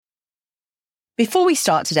Before we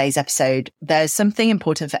start today's episode, there's something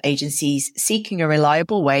important for agencies seeking a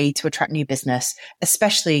reliable way to attract new business,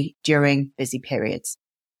 especially during busy periods.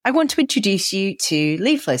 I want to introduce you to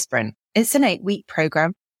Lead Flow Sprint. It's an 8-week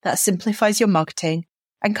program that simplifies your marketing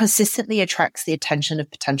and consistently attracts the attention of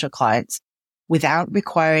potential clients without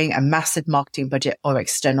requiring a massive marketing budget or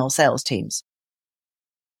external sales teams.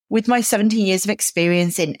 With my 17 years of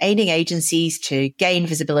experience in aiding agencies to gain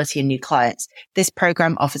visibility and new clients, this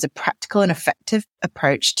program offers a practical and effective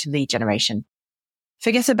approach to lead generation.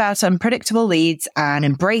 Forget about unpredictable leads and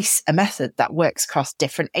embrace a method that works across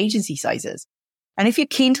different agency sizes. And if you're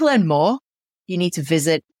keen to learn more, you need to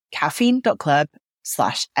visit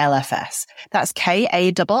caffeine.club/LFS. That's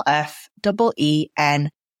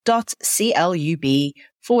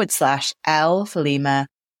KAFFEN.CLUB/L for Lima,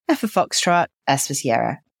 F for Foxtrot, S for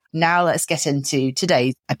Sierra. Now let's get into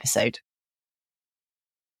today's episode.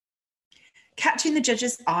 Catching the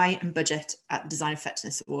judge's eye and budget at the Design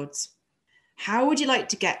Effectiveness Awards. How would you like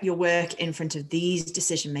to get your work in front of these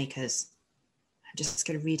decision makers? I'm just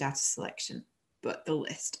going to read out a selection, but the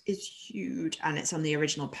list is huge and it's on the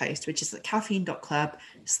original post, which is at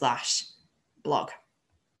caffeine.club/blog.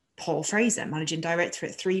 Paul Fraser, Managing Director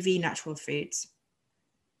at 3V Natural Foods.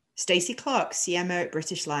 Stacey Clark, CMO at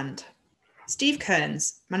British Land. Steve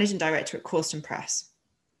Kearns, Managing Director at Corsten Press.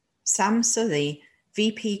 Sam Sully,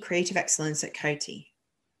 VP Creative Excellence at Coty.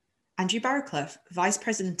 Andrew Barraclough, Vice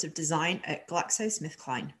President of Design at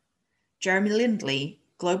GlaxoSmithKline. Jeremy Lindley,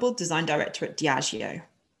 Global Design Director at Diageo.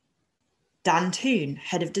 Dan Toon,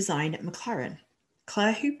 Head of Design at McLaren.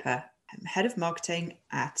 Claire Hooper, Head of Marketing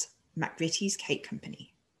at McVitie's Cake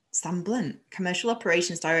Company. Sam Blunt, Commercial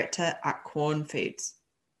Operations Director at Quorn Foods.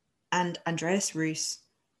 And Andreas Roos,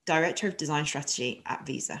 Director of Design Strategy at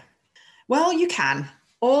Visa. Well, you can,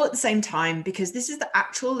 all at the same time, because this is the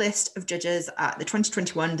actual list of judges at the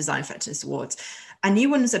 2021 Design Effectiveness Awards, and new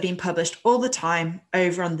ones are being published all the time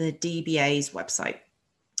over on the DBA's website.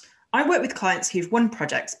 I work with clients who've won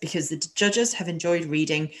projects because the judges have enjoyed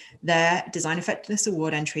reading their Design Effectiveness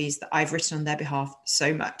Award entries that I've written on their behalf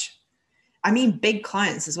so much. I mean big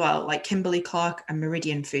clients as well, like Kimberly-Clark and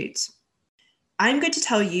Meridian Foods. I'm going to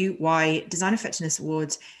tell you why Design Effectiveness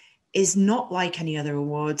Awards is not like any other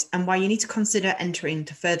awards and why you need to consider entering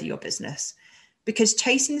to further your business, because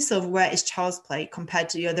chasing the silverware is child's play compared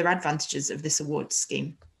to the other advantages of this awards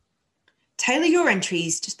scheme. Tailor your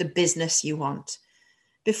entries to the business you want.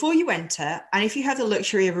 Before you enter, and if you have the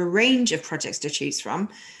luxury of a range of projects to choose from,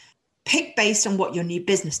 pick based on what your new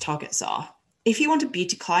business targets are. If you want a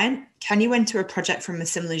beauty client, can you enter a project from a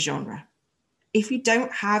similar genre? If you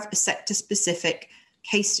don't have a sector-specific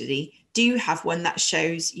case study, do you have one that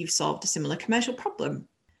shows you've solved a similar commercial problem?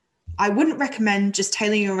 I wouldn't recommend just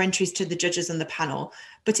tailoring your entries to the judges on the panel,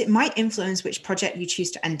 but it might influence which project you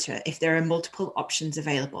choose to enter if there are multiple options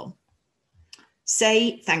available.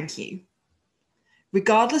 Say thank you.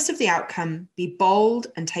 Regardless of the outcome, be bold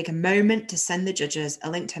and take a moment to send the judges a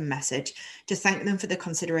LinkedIn message to thank them for the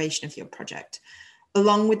consideration of your project,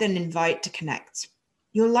 along with an invite to connect.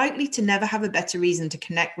 You're likely to never have a better reason to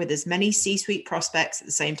connect with as many C-suite prospects at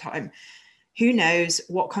the same time. Who knows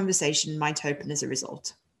what conversation might open as a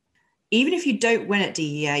result. Even if you don't win at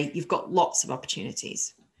DEA, you've got lots of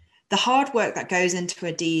opportunities. The hard work that goes into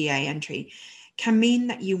a DEA entry can mean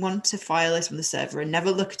that you want to file it on the server and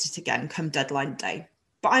never look at it again come deadline day.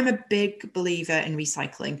 But I'm a big believer in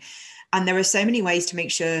recycling, and there are so many ways to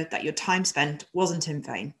make sure that your time spent wasn't in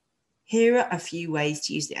vain. Here are a few ways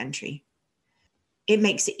to use the entry. It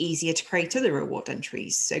makes it easier to create other reward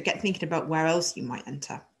entries, so get thinking about where else you might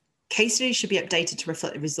enter. Case studies should be updated to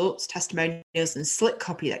reflect the results, testimonials, and slick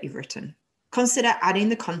copy that you've written. Consider adding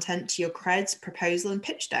the content to your creds, proposal, and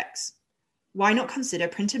pitch decks. Why not consider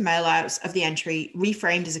printed mailouts of the entry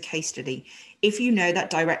reframed as a case study if you know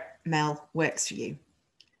that direct mail works for you?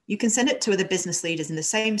 You can send it to other business leaders in the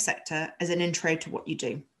same sector as an intro to what you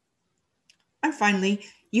do. And finally,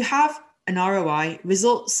 you have an ROI,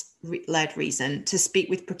 results-led reason to speak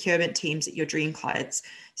with procurement teams at your dream clients,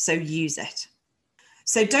 so use it.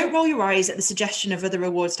 So don't roll your eyes at the suggestion of other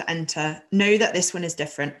awards to enter. Know that this one is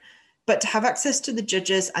different. But to have access to the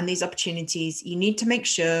judges and these opportunities, you need to make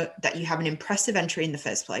sure that you have an impressive entry in the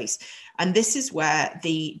first place. And this is where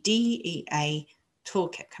the DEA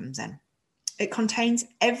toolkit comes in. It contains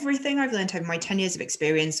everything I've learned over my 10 years of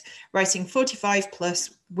experience writing 45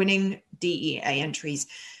 plus winning DEA entries,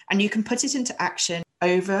 and you can put it into action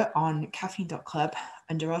over on caffeine.club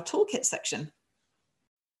under our toolkit section.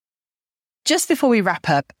 Just before we wrap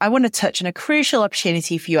up, I want to touch on a crucial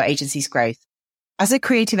opportunity for your agency's growth. As a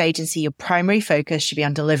creative agency, your primary focus should be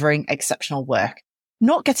on delivering exceptional work.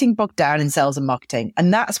 not getting bogged down in sales and marketing.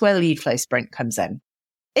 And that's where Lead Flow Sprint comes in.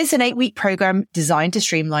 It's an 8-week program designed to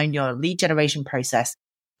streamline your lead generation process,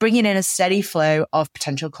 bringing in a steady flow of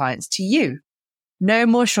potential clients to you. No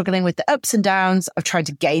more struggling with the ups and downs of trying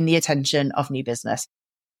to gain the attention of new business.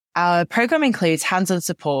 Our program includes hands-on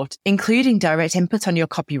support, including direct input on your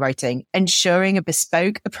copywriting, ensuring a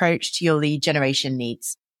bespoke approach to your lead generation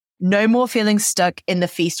needs. No more feeling stuck in the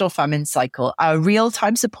feast or famine cycle. Our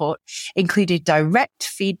real-time support, including direct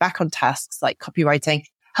feedback on tasks like copywriting,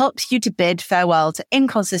 helps you to bid farewell to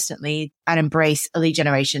inconsistent leads and embrace a lead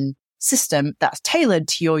generation system that's tailored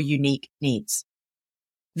to your unique needs.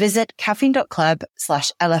 Visit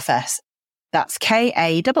caffeine.club/LFS. That's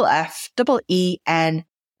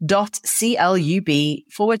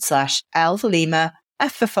KAFFEN.CLUB/L for Lima,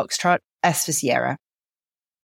 F for Foxtrot, S for Sierra.